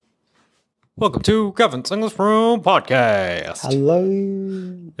Welcome to Kevin's English Room Podcast. Hello.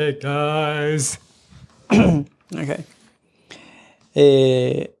 Hey guys. Okay.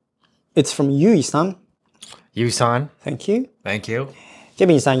 It's from Yui-san. Yu-san. Thank you. Thank you. ケ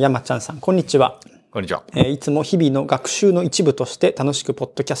ビンさん、山ちゃんさん、こんにちは。こんにちは。いつも日々の学習の一部として楽しくポ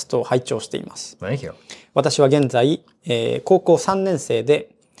ッドキャストを拝聴しています。Thank you. 私は現在、高校3年生で、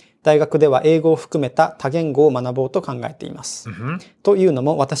大学では英語を含めた多言語を学ぼうと考えています。というの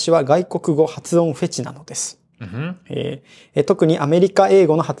も私は外国語発音フェチなのです。特にアメリカ英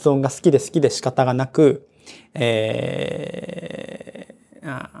語の発音が好きで仕方がなく、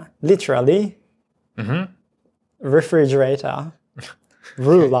literally, refrigerator,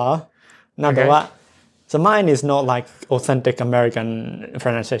 ruler などは、So mine is not like authentic American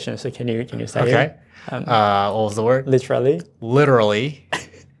pronunciation, so can you say Okay. it? What was the word? Literally. Literally.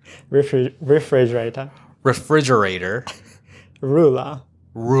 Refrigerator. Refrigerator. Ruler.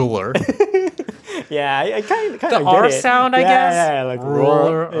 Ruler. Yeah, I kind of The get R it. sound, I guess. Yeah, like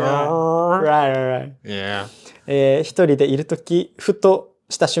Ruler. Yeah. Right. Yeah. 一人でいるとき、ふと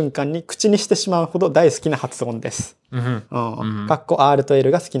した瞬間に口にしてしまうほど大好きな発音です。かっこ R と L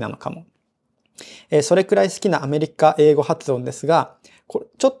が好きなのかも。それくらい好きなアメリカ英語発音ですが、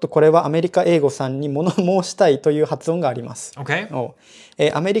ちょっとこれはアメリカ英語さんに物申したいという発音があります。Okay.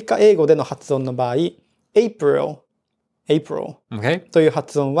 アメリカ英語での発音の場合、April という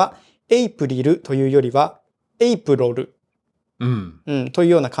発音は、エイプリルというよりは、エイプロル、という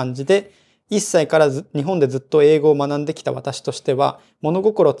ような感じで、1歳から日本でずっと英語を学んできた私としては、物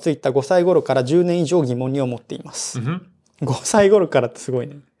心ついた5歳頃から10年以上疑問に思っています。5歳頃からってすごい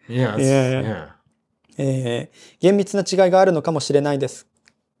ね。Yeah. 厳密な違いがあるのかもしれない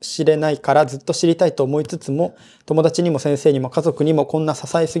からずっと知りたいと思いつつも、友達にも先生にも家族にもこんな些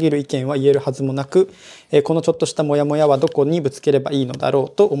細すぎる意見は言えるはずもなく、このちょっとしたモヤモヤはどこにぶつければいいのだろ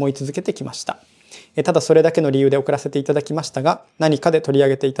うと思い続けてきました。ただそれだけの理由で送らせていただきましたが、何かで取り上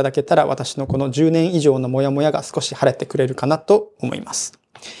げていただけたら私のこの10年以上のモヤモヤが少し晴れてくれるかなと思います。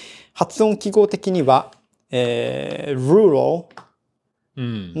発音記号的には、rural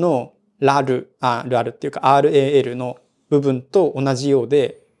のラルっていうか RAL の部分と同じよう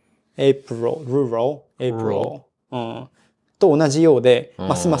で、rural、と同じようで、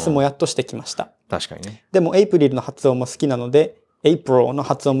ますますもやっとしてきました。確かにね。でも、エイプリルの発音も好きなので、April の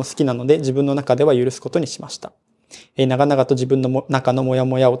発音も好きなので、自分の中では許すことにしました。長々と自分の中のモヤ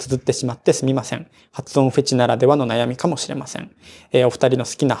モヤを綴ってしまってすみません。発音フェチならではの悩みかもしれません。お二人の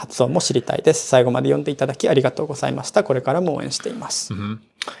好きな発音も知りたいです。最後まで読んでいただきありがとうございました。これからも応援しています。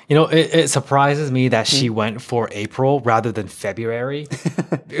You know, it surprises me that she went for April rather than February.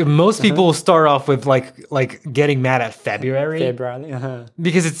 Most people start off with like getting mad at February.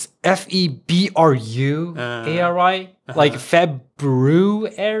 Because it's February, like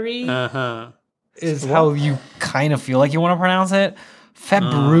February is how you kind of feel like you want to pronounce it.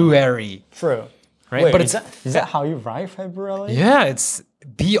 February. True. Right? Wait, but is that how you write February? Yeah, it's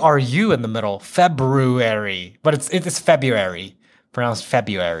BRU in the middle. February. But it's February. Pronounced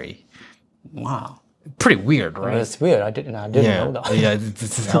February. Wow. Pretty weird, right? That's weird. I didn't know that.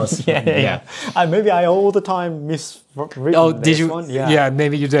 Yeah, Yeah. Maybe I all the time miswritten Oh, did you? one. Yeah,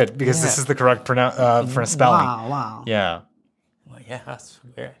 maybe you did because this is the correct for spelling. Wow. Yeah. Well, yeah, that's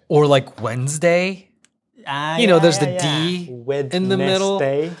weird. Or like Wednesday. There's the D in the middle.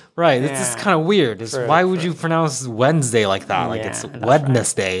 Right. It's just kind of weird. Why would you pronounce Wednesday like that? Like it's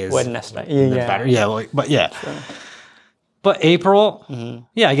Wednesday. Wednesday. Better. Yeah, but yeah. But April,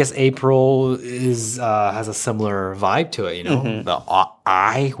 I guess April has a similar vibe to it, you know? The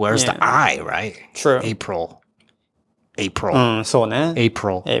I, where's the I, right? True. April. そうね。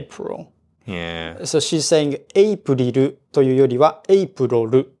April. Yeah. So she's saying エイプリルというよりはエイプロ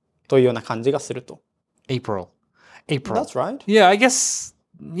ルというような感じがすると。April. That's right. Yeah, I guess,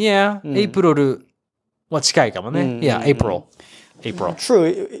 April は近いかもね。Yeah, April. True.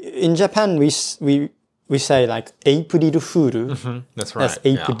 In Japan, we say like April Fool. That's right. That's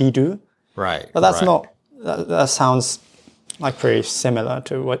April. Right. But that's not, that sounds like pretty similar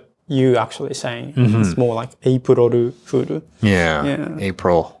to what you actually saying. It's more like April Fool. Yeah.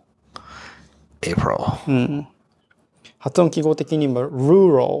 April. 発音記号的にも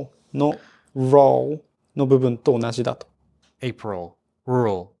rural の roll の部分と同じだと。April.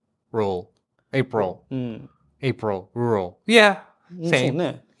 Rural. April. April. Rural. Yeah. Same. そう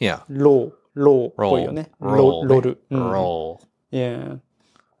ね。Yeah. low っぽいよね。ロル。Roll. Yeah.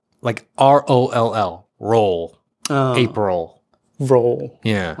 Like ROLL. Roll. April. Roll.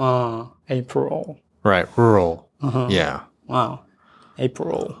 Yeah. April. Right. Rural. Yeah. Wow.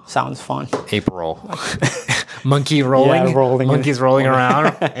 April sounds fun. April. Monkey rolling. Yeah, rolling. Monkeys rolling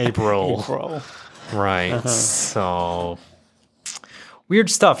around. April. April. Right. So weird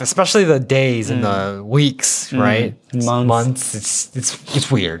stuff, especially the days and the weeks, right? Months.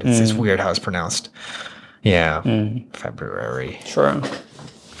 It's weird. It's weird how it's pronounced. Yeah. February. Sure.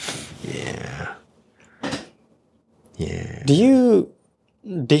 Yeah. Yeah.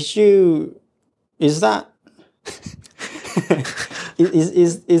 Is that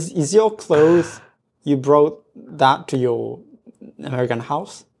is your clothes you brought that to your American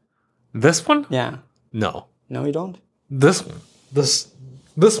house? This one? Yeah. No. No, you don't? This one. This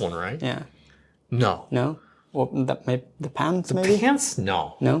one, right? Yeah. No. No? Well, the pants maybe? Pants?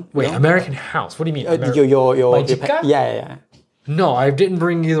 No. No? Wait, No? American house. What do you mean? Your chica? yeah. No, I didn't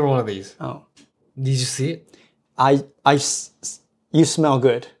bring either one of these. Oh. Did you see it? You smell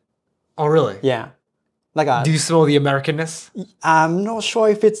good. Oh, really? Yeah. Like Do you smell the Americanness? I'm not sure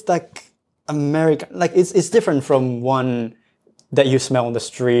if it's like American. Like it's different from one that you smell on the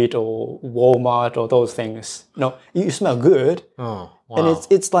street or Walmart or those things. No, you smell good. Oh, wow. And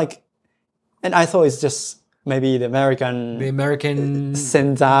it's like, and I thought it's just maybe the American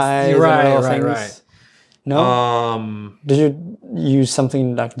sensei. Right. No. Did you use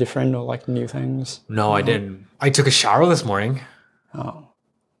something like different or like new things? No, I didn't. I took a shower this morning. Oh.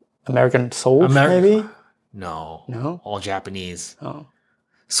 American soap, maybe? No. No? All Japanese. Oh.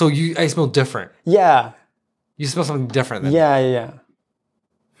 So I smell different. Yeah. You smell something different than Yeah.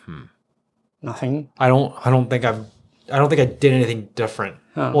 Nothing. I don't think I did anything different.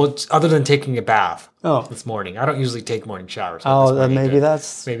 Oh. Well, other than taking a bath Oh. this morning. I don't usually take morning showers. Oh, then maybe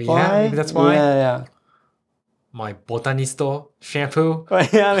that's maybe why? yeah, maybe that's why. Yeah. My botanisto shampoo.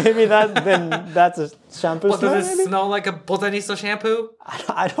 Yeah, maybe that's a shampoo Well, smell, does it maybe? smell like a botanisto shampoo?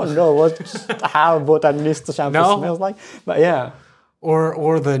 I don't know how botanist shampoo smells like, but yeah.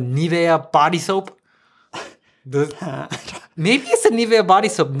 Or the Nivea body soap? Maybe it's the Nivea body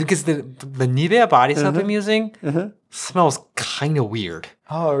soap because the Nivea body soap I'm using smells kind of weird.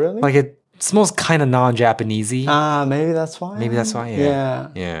 Oh, really? Like it smells kind of non-Japanesey. Maybe that's why. Maybe that's why. Yeah.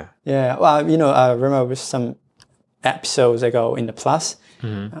 Yeah. Well, I remember some episodes ago in the Plus,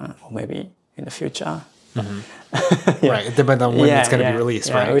 or maybe in the future. Right. It depends on when it's going to be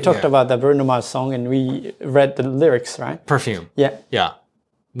released, right? We talked about the Bruno Mars song and we read the lyrics, right? Perfume. Yeah. Yeah.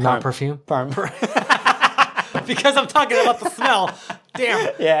 Not perfume? Perm. Because I'm talking about the smell.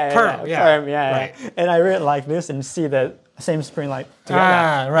 Damn. Perm. Yeah. Right. And I really like this and see the same spring light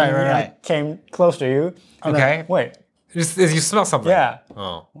together. Right. Came close to you. Okay. Wait. You smell something. Yeah.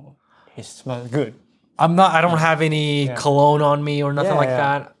 Oh. It smells good. I don't have any cologne on me or nothing like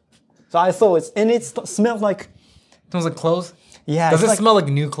that. So I thought it smells like. Smells like clothes? Yeah. Does it smell like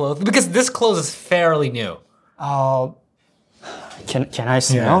new clothes? Because this clothes is fairly new. Oh. Can I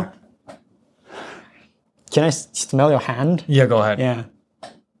smell? Yeah. Can I smell your hand? Yeah, go ahead. Yeah.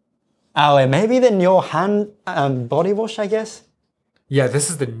 Oh, maybe then your hand body wash, I guess. Yeah, this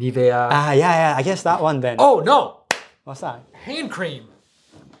is the Nivea. Yeah. I guess that one then. Oh, no. What's that? Hand cream.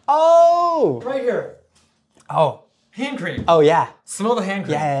 Oh. Right here. Oh. Hand cream. Oh, yeah. Smell the hand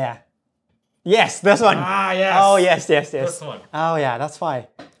cream. Yeah. Yes, this one. Yes. Oh, yes. This one. Oh, yeah, that's why.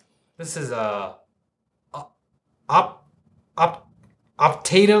 This is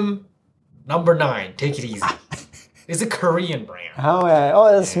Optatum number 9. Take it easy. It's a Korean brand. Oh, yeah.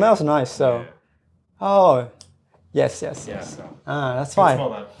 Oh, it smells nice, so. Yeah. Oh. Yes. Yeah. That's fine. Smell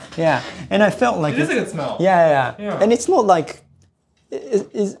that. Yeah. And I felt like It is a good smell. Yeah. Yeah. And it's not like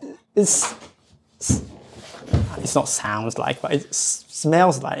it's not sounds like, but it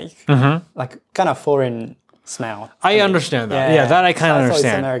smells like kind of foreign smell. I understand that. Yeah, that I kind of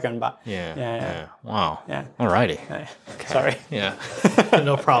understand. It's American, but yeah. Wow. Yeah. Alrighty. Okay. Sorry. Yeah.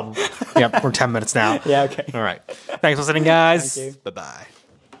 No problem. Yep, we're 10 minutes now. Yeah. Okay. All right. Thanks for listening, guys. Thank you. Bye-bye.